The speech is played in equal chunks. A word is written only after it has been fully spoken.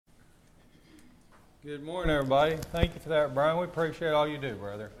Good morning, everybody. Thank you for that, Brian. We appreciate all you do,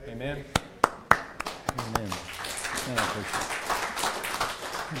 brother. Amen. Amen. I appreciate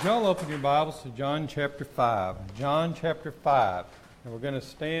it. Would y'all open your Bibles to John chapter 5. John chapter 5. And we're going to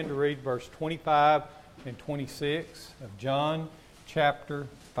stand to read verse 25 and 26 of John chapter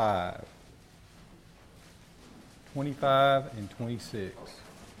 5. 25 and 26.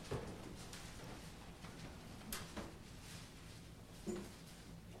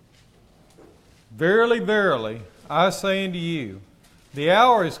 Verily, verily, I say unto you, the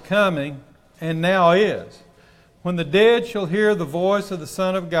hour is coming, and now is, when the dead shall hear the voice of the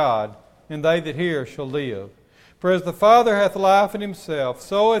Son of God, and they that hear shall live. For as the Father hath life in himself,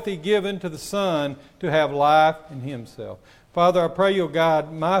 so hath he given to the Son to have life in himself. Father, I pray you,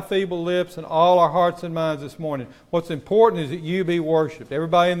 God, my feeble lips and all our hearts and minds this morning. What's important is that you be worshipped.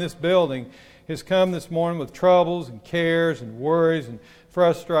 Everybody in this building has come this morning with troubles and cares and worries and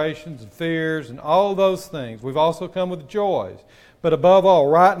frustrations and fears and all those things. We've also come with joys. But above all,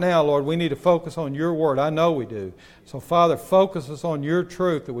 right now, Lord, we need to focus on your word. I know we do. So, Father, focus us on your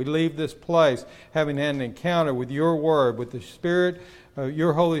truth, that we leave this place having had an encounter with your word, with the Spirit,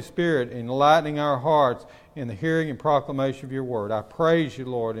 your Holy Spirit, enlightening our hearts in the hearing and proclamation of your word. I praise you,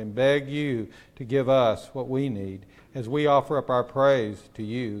 Lord, and beg you to give us what we need as we offer up our praise to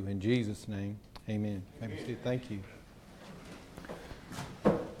you. In Jesus' name, amen. Thank you.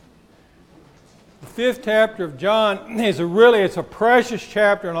 The fifth chapter of John is it's a precious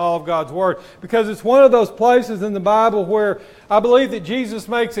chapter in all of God's Word, because it's one of those places in the Bible where I believe that Jesus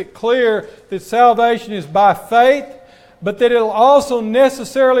makes it clear that salvation is by faith, but that it'll also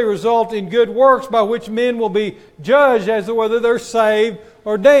necessarily result in good works by which men will be judged as to whether they're saved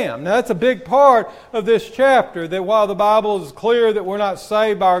or damned. Now, that's a big part of this chapter, that while the Bible is clear that we're not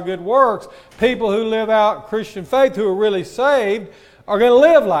saved by our good works, people who live out Christian faith, who are really saved, are going to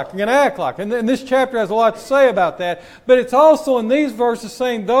live like, are going to act like. And this chapter has a lot to say about that. But it's also in these verses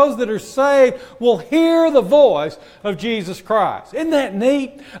saying those that are saved will hear the voice of Jesus Christ. Isn't that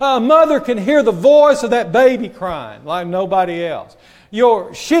neat? A mother can hear the voice of that baby crying like nobody else.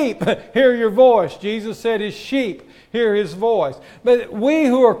 Your sheep hear your voice. Jesus said his sheep hear his voice. But we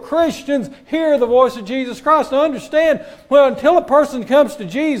who are Christians hear the voice of Jesus Christ. Now understand, until a person comes to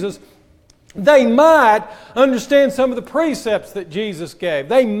Jesus, they might understand some of the precepts that Jesus gave.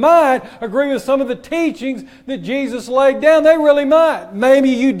 They might agree with some of the teachings that Jesus laid down. They really might. Maybe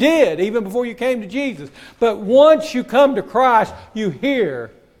you did, even before you came to Jesus. But once you come to Christ, you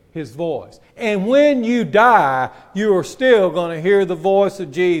hear his voice. And when you die, you are still going to hear the voice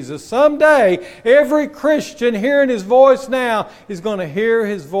of Jesus. Someday, every Christian hearing his voice now is going to hear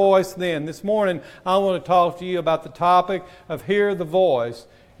his voice then. This morning, I want to talk to you about the topic of hear the voice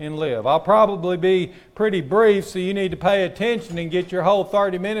and live. I'll probably be pretty brief, so you need to pay attention and get your whole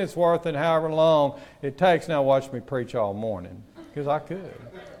 30 minutes worth and however long it takes. Now watch me preach all morning, because I could.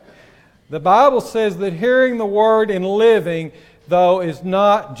 The Bible says that hearing the Word and living, though, is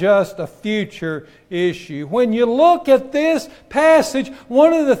not just a future issue. When you look at this passage,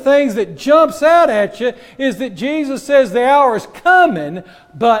 one of the things that jumps out at you is that Jesus says the hour is coming,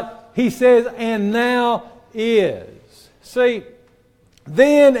 but He says, and now is. See,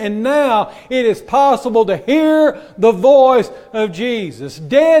 then and now it is possible to hear the voice of Jesus.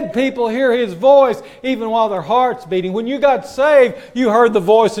 Dead people hear His voice even while their heart's beating. When you got saved, you heard the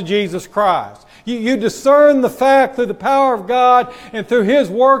voice of Jesus Christ. You discern the fact through the power of God and through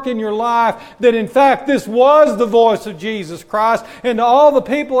His work in your life that in fact this was the voice of Jesus Christ. And to all the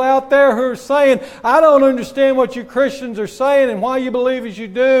people out there who are saying, I don't understand what you Christians are saying and why you believe as you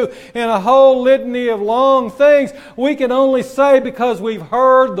do, and a whole litany of long things, we can only say because we've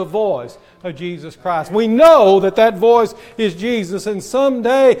heard the voice of Jesus Christ. We know that that voice is Jesus, and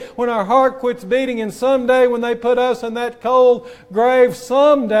someday when our heart quits beating, and someday when they put us in that cold grave,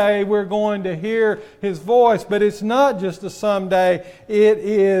 someday we're going to hear His voice. But it's not just a someday, it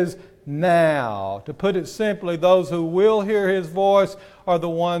is now. To put it simply, those who will hear His voice are the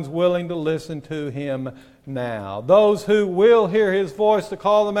ones willing to listen to Him now. Those who will hear His voice to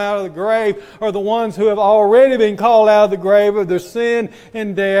call them out of the grave are the ones who have already been called out of the grave of their sin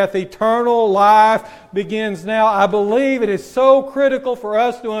and death. Eternal life begins now. I believe it is so critical for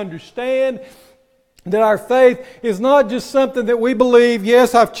us to understand that our faith is not just something that we believe,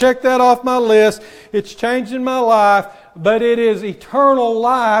 yes, I've checked that off my list, it's changing my life, but it is eternal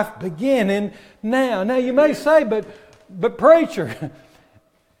life beginning now. Now you may say, but preacher,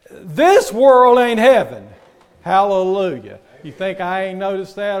 this world ain't heaven. Hallelujah. You think I ain't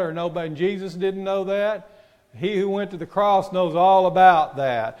noticed that, or nobody, Jesus didn't know that? He who went to the cross knows all about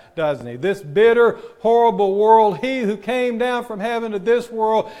that, doesn't he? This bitter, horrible world, He who came down from heaven to this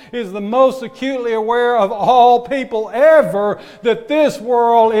world is the most acutely aware of all people ever that this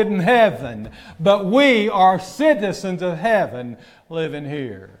world isn't heaven. But we are citizens of heaven living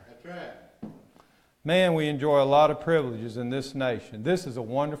here. That's right. Man, we enjoy a lot of privileges in this nation. This is a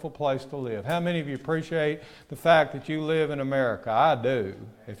wonderful place to live. How many of you appreciate the fact that you live in America? I do.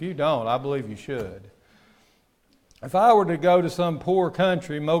 If you don't, I believe you should. If I were to go to some poor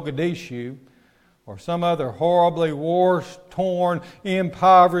country, Mogadishu, or some other horribly war-torn,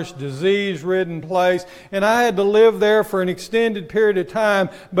 impoverished, disease-ridden place, and I had to live there for an extended period of time,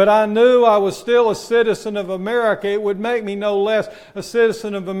 but I knew I was still a citizen of America, it would make me no less a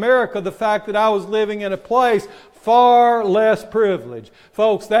citizen of America, the fact that I was living in a place far less privileged.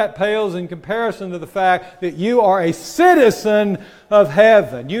 Folks, that pales in comparison to the fact that you are a citizen of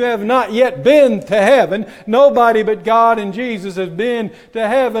heaven. You have not yet been to heaven. Nobody but God and Jesus has been to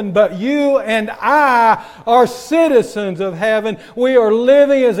heaven, but you and I are citizens of heaven. We are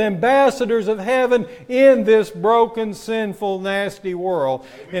living as ambassadors of heaven in this broken, sinful, nasty world.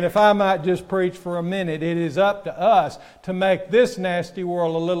 And if I might just preach for a minute, it is up to us to make this nasty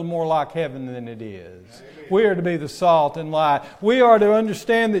world a little more like heaven than it is. We are to be the salt and light. We are to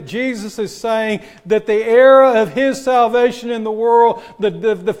understand that Jesus is saying that the era of His salvation in the world,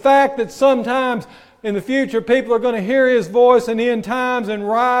 the fact that sometimes in the future people are going to hear His voice in end times and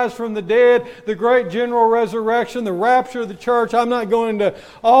rise from the dead, the great general resurrection, the rapture of the church. I'm not going into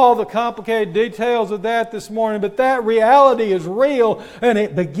all the complicated details of that this morning, but that reality is real and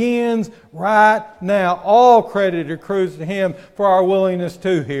it begins right now. All credit accrues to Him for our willingness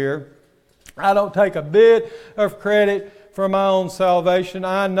to hear. I don't take a bit of credit for my own salvation.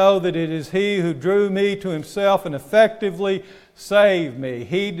 I know that it is He who drew me to Himself and effectively saved me.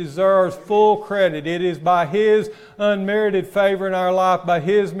 He deserves full credit. It is by His unmerited favor in our life, by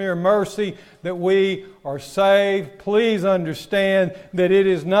His mere mercy, that we are saved. Please understand that it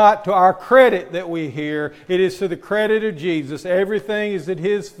is not to our credit that we hear. It is to the credit of Jesus. Everything is at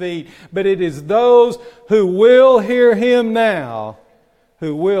His feet. But it is those who will hear Him now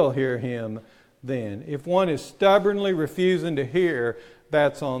who will hear Him then. If one is stubbornly refusing to hear,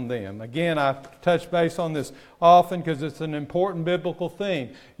 that's on them. Again, I touch base on this often because it's an important biblical theme.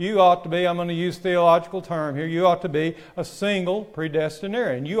 You ought to be, I'm going to use theological term here, you ought to be a single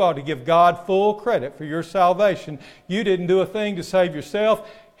predestinarian. You ought to give God full credit for your salvation. You didn't do a thing to save yourself.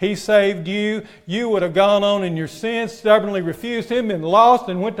 He saved you. You would have gone on in your sins, stubbornly refused Him, been lost,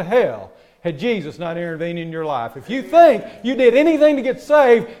 and went to hell had Jesus not intervened in your life. If you think you did anything to get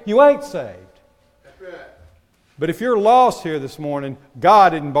saved, you ain't saved. That's right. But if you're lost here this morning,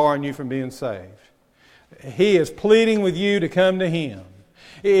 God isn't barring you from being saved. He is pleading with you to come to Him.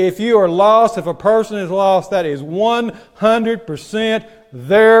 If you are lost, if a person is lost, that is 100%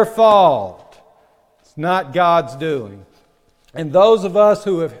 their fault. It's not God's doing. And those of us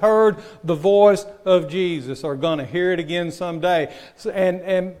who have heard the voice of Jesus are going to hear it again someday.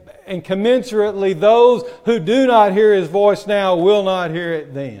 And commensurately, those who do not hear His voice now will not hear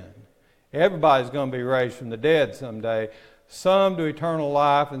it then. Everybody's going to be raised from the dead someday. Some to eternal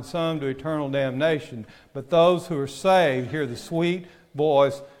life and some to eternal damnation. But those who are saved hear the sweet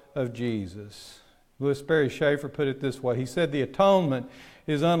voice of Jesus. Louis Perry Schaeffer put it this way. He said the atonement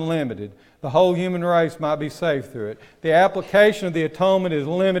is unlimited. The whole human race might be saved through it. The application of the atonement is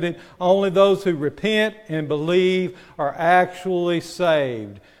limited. Only those who repent and believe are actually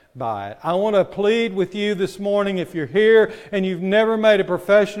saved by it. I want to plead with you this morning, if you're here and you've never made a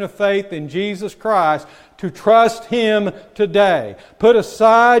profession of faith in Jesus Christ, to trust Him today. Put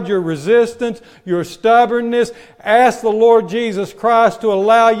aside your resistance, your stubbornness. Ask the Lord Jesus Christ to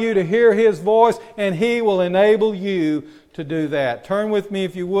allow you to hear His voice, and He will enable you to do that. Turn with me,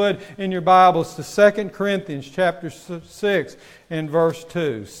 if you would, in your Bibles to 2 Corinthians chapter 6 and verse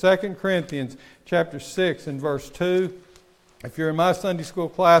 2. 2 Corinthians chapter 6 and verse 2. If you're in my Sunday school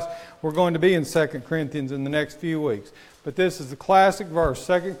class, we're going to be in 2 Corinthians in the next few weeks. But this is the classic verse,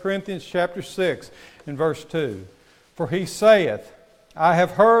 2 Corinthians chapter 6 and verse 2. For He saith, I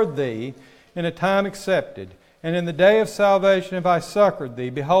have heard thee in a time accepted, and in the day of salvation have I succored thee.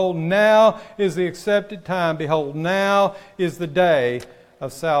 Behold, now is the accepted time. Behold, now is the day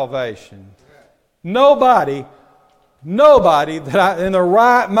of salvation. Nobody that in their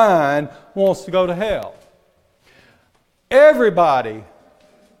right mind wants to go to hell. Everybody,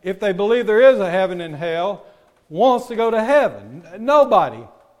 if they believe there is a heaven and hell, wants to go to heaven. Nobody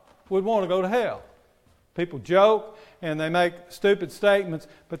would want to go to hell. People joke and they make stupid statements,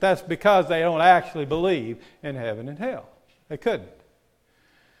 but that's because they don't actually believe in heaven and hell. They couldn't.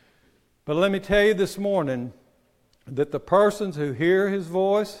 But let me tell you this morning, that the persons who hear His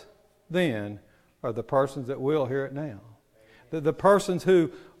voice then are the persons that will hear it now. That the persons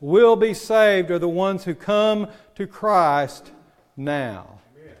who will be saved are the ones who come to Christ now.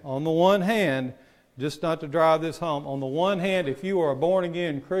 Amen. On the one hand, just not to drive this home, on the one hand, if you are a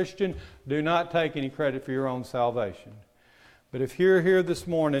born-again Christian, do not take any credit for your own salvation. But if you're here this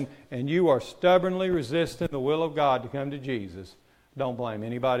morning and you are stubbornly resisting the will of God to come to Jesus, don't blame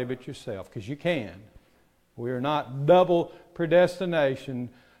anybody but yourself, because you can. We are not double predestination,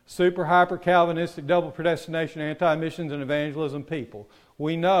 super hyper Calvinistic, double predestination, anti-missions and evangelism people.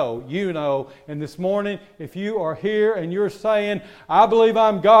 We know, you know, and this morning, if you are here and you're saying, I believe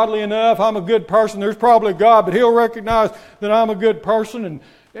I'm godly enough, I'm a good person, there's probably God, but He'll recognize that I'm a good person, and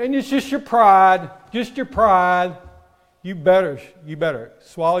it's just your pride, you better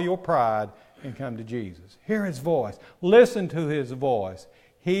swallow your pride and come to Jesus. Hear His voice. Listen to His voice.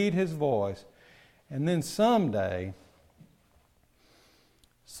 Heed His voice. And then someday,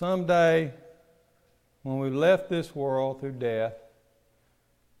 when we left this world through death,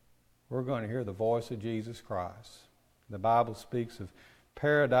 we're going to hear the voice of Jesus Christ. The Bible speaks of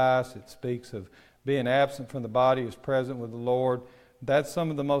paradise. It speaks of being absent from the body is present with the Lord. That's some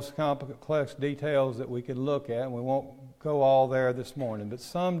of the most complex details that we could look at, and we won't go all there this morning. But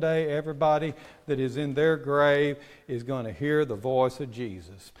someday, everybody that is in their grave is going to hear the voice of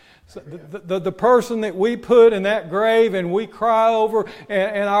Jesus. So the person that we put in that grave and we cry over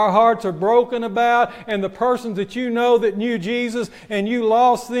and our hearts are broken about, and the persons that you know that knew Jesus and you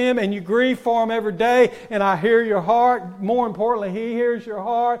lost them and you grieve for them every day, and I hear your heart. More importantly, He hears your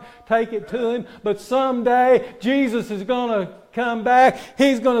heart. Take it to Him. But someday, Jesus is going to come back.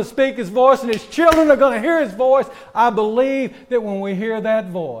 He's going to speak His voice, and His children are going to hear His voice. I believe that when we hear that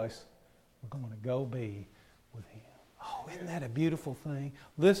voice, we're going to go be with Him. Oh, isn't that a beautiful thing?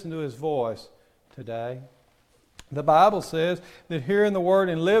 Listen to His voice today. The Bible says that hearing the Word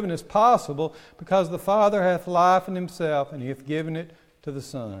and living is possible because the Father hath life in Himself, and He hath given it to the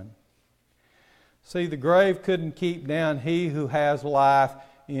Son. See, the grave couldn't keep down He who has life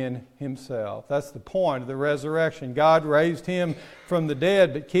in Himself. That's the point of the resurrection. God raised Him from the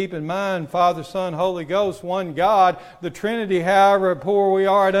dead, but keep in mind, Father, Son, Holy Ghost, one God. The Trinity, however poor we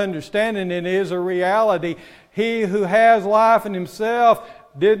are at understanding it, is a reality. He who has life in Himself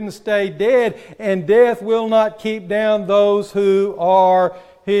didn't stay dead, and death will not keep down those who are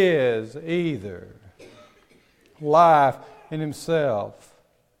His either. Life in Himself.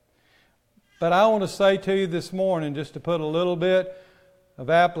 But I want to say to you this morning, just to put a little bit of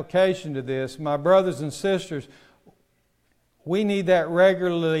application to this, my brothers and sisters, we need that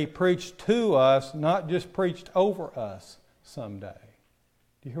regularly preached to us, not just preached over us someday.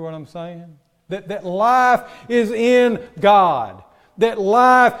 Do you hear what I'm saying? That life is in God. That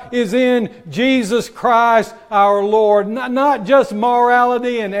life is in Jesus Christ our Lord. Not just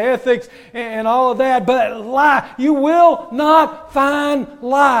morality and ethics and all of that, but life. You will not find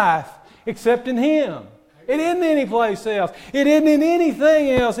life except in Him. It isn't anyplace else. It isn't in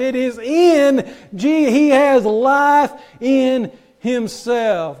anything else. It is in Jesus. He has life in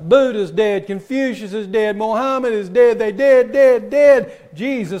Himself. Buddha's dead. Confucius is dead. Mohammed is dead. They dead.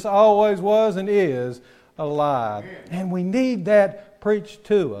 Jesus always was and is alive. And we need that preached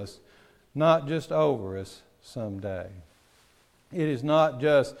to us, not just over us someday. It is not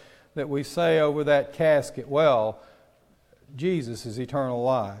just that we say over that casket, well, Jesus is eternal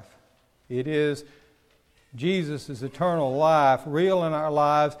life. It is Jesus is eternal life, real in our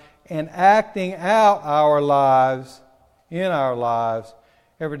lives, and acting out our lives, in our lives,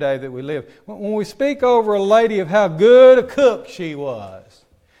 every day that we live. When we speak over a lady of how good a cook she was,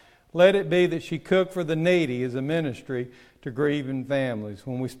 let it be that she cooked for the needy as a ministry to grieving families.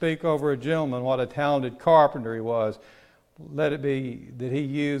 When we speak over a gentleman, what a talented carpenter he was, let it be that he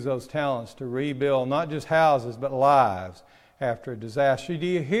used those talents to rebuild not just houses, but lives after a disaster. Do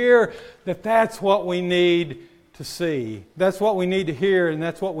you hear that that's what we need to see? That's what we need to hear, and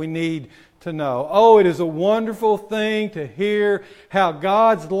that's what we need to know. Oh, it is a wonderful thing to hear how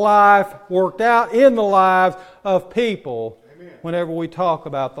God's life worked out in the lives of people. Amen. Whenever we talk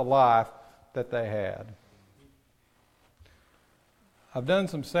about the life that they had. I've done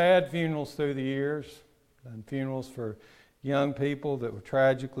some sad funerals through the years. Done funerals for young people that were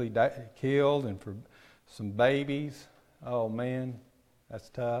tragically killed, and for some babies. Oh man, that's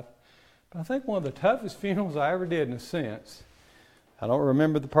tough. But I think one of the toughest funerals I ever did, in a sense, I don't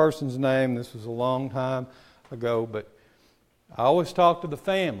remember the person's name, this was a long time ago, but I always talk to the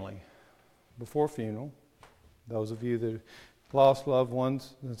family before funeral. Those of you that lost loved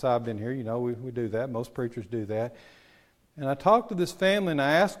ones since I've been here, you know we do that. Most preachers do that. And I talked to this family and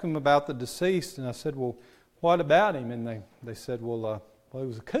I asked them about the deceased, and I said, well, what about him? And they said, well, he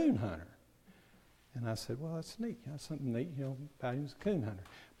was a coon hunter. And I said, well, that's neat. That's something neat, about him as a coon hunter.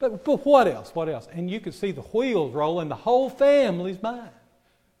 But what else? What else? And you could see the wheels rolling the whole family's mind.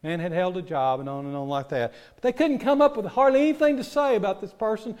 Man had held a job and on like that. But they couldn't come up with hardly anything to say about this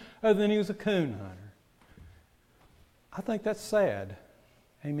person other than he was a coon hunter. I think that's sad.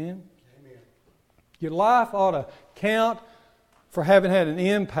 Amen? Amen. Your life ought to count for having had an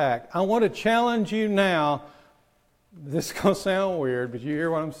impact. I want to challenge you now. This is going to sound weird, but you hear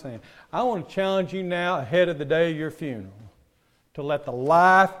what I'm saying. I want to challenge you now ahead of the day of your funeral to let the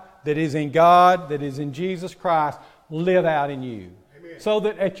life that is in God, that is in Jesus Christ, live out in you. So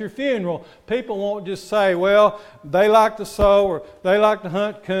that at your funeral, people won't just say, well, they like to sew, or they like to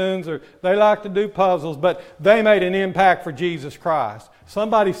hunt coons, or they like to do puzzles, but they made an impact for Jesus Christ.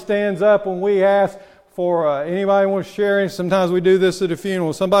 Somebody stands up when we ask for anybody want to share. Sometimes we do this at a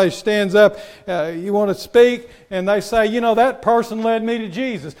funeral. Somebody stands up, you want to speak, and they say, that person led me to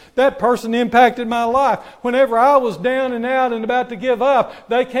Jesus. That person impacted my life. Whenever I was down and out and about to give up,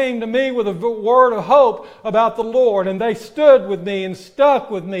 they came to me with a word of hope about the Lord, and they stood with me and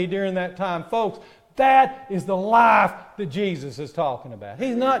stuck with me during that time. Folks, that is the life that Jesus is talking about.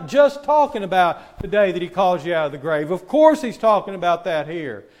 He's not just talking about the day that He calls you out of the grave. Of course He's talking about that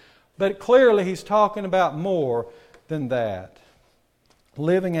here. But clearly He's talking about more than that.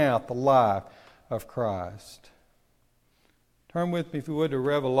 Living out the life of Christ. Turn with me, if you would, to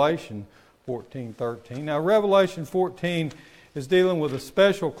Revelation 14:13. Now, Revelation 14 is dealing with a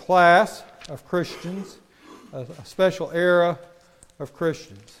special class of Christians, a special era of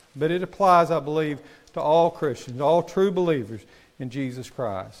Christians. But it applies, I believe, to all Christians, all true believers in Jesus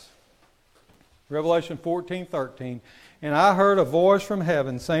Christ. Revelation 14:13. And I heard a voice from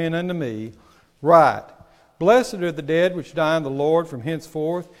heaven saying unto me, Write, Blessed are the dead which die in the Lord from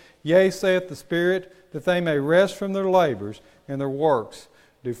henceforth. Yea, saith the Spirit, that they may rest from their labors, and their works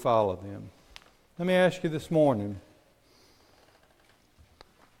do follow them. Let me ask you this morning,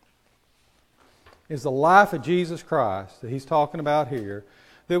 is the life of Jesus Christ that He's talking about here,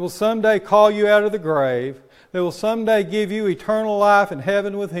 that will someday call you out of the grave, that will someday give you eternal life in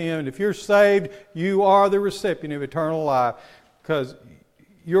heaven with Him. And if you're saved, you are the recipient of eternal life, because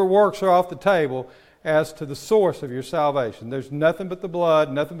your works are off the table as to the source of your salvation. There's nothing but the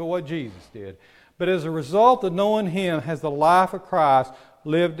blood, nothing but what Jesus did. But as a result of knowing Him, has the life of Christ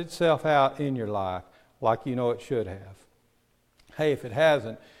lived itself out in your life like you know it should have? Hey, if it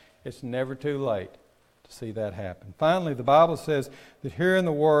hasn't, it's never too late to see that happen. Finally, the Bible says that hearing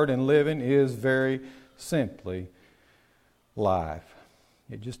the Word and living is very simply life.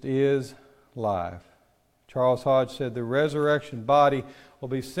 It just is life. Charles Hodge said the resurrection body will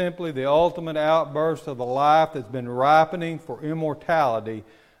be simply the ultimate outburst of the life that's been ripening for immortality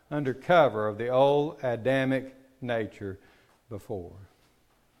under cover of the old Adamic nature before.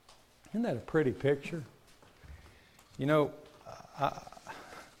 Isn't that a pretty picture?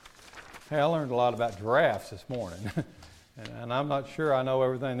 I learned a lot about giraffes this morning. And I'm not sure I know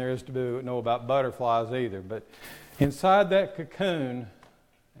everything there is to know about butterflies either. But inside that cocoon,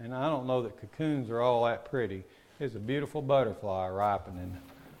 and I don't know that cocoons are all that pretty, is a beautiful butterfly ripening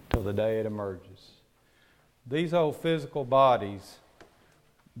till the day it emerges. These old physical bodies,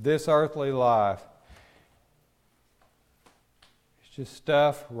 this earthly life, it's just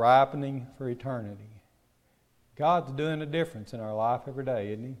stuff ripening for eternity. God's doing a difference in our life every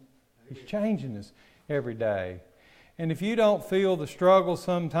day, isn't He? He's changing us every day. And if you don't feel the struggle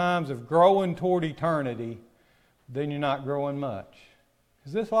sometimes of growing toward eternity, then you're not growing much.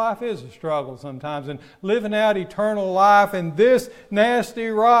 Because this life is a struggle sometimes. And living out eternal life in this nasty,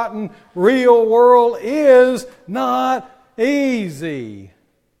 rotten, real world is not easy.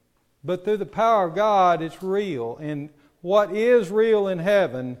 But through the power of God, it's real. And what is real in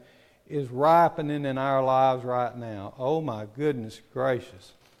heaven is ripening in our lives right now. Oh my goodness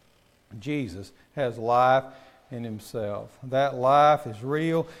gracious. Jesus has life in Himself. That life is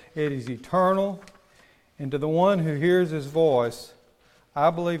real. It is eternal. And to the one who hears His voice, I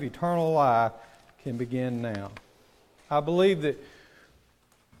believe eternal life can begin now. I believe that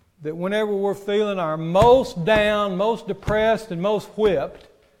whenever we're feeling our most down, most depressed, and most whipped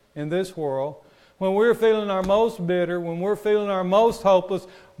in this world, when we're feeling our most bitter, when we're feeling our most hopeless,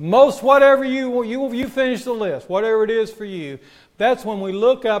 most whatever you finish the list, whatever it is for you, that's when we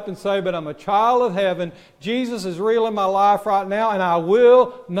look up and say, but I'm a child of heaven. Jesus is real in my life right now, and I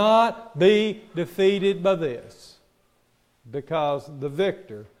will not be defeated by this. Because the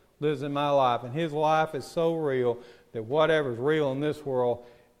victor lives in my life, and His life is so real that whatever's real in this world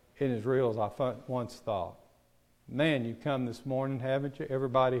isn't as real as I once thought. Man, you've come this morning, haven't you?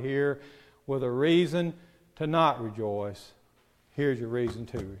 Everybody here with a reason to not rejoice, here's your reason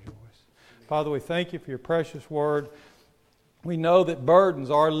to rejoice. Father, we thank you for your precious word. We know that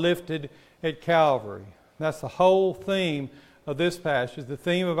burdens are lifted at Calvary. That's the whole theme of this passage, the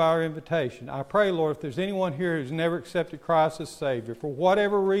theme of our invitation. I pray, Lord, if there's anyone here who's never accepted Christ as Savior, for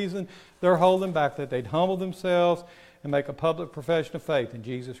whatever reason they're holding back, that they'd humble themselves and make a public profession of faith in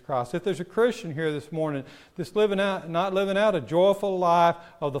Jesus Christ. If there's a Christian here this morning that's not living out a joyful life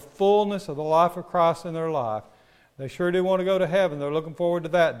of the fullness of the life of Christ in their life, they sure do want to go to heaven. They're looking forward to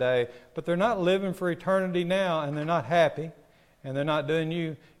that day, but they're not living for eternity now, and they're not happy, and they're not doing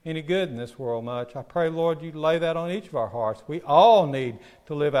you any good in this world much. I pray, Lord, you lay that on each of our hearts. We all need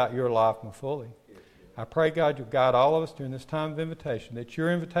to live out your life more fully. I pray, God, you'll guide all of us during this time of invitation. That's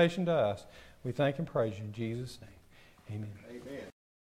your invitation to us. We thank and praise you in Jesus' name. Amen. Amen.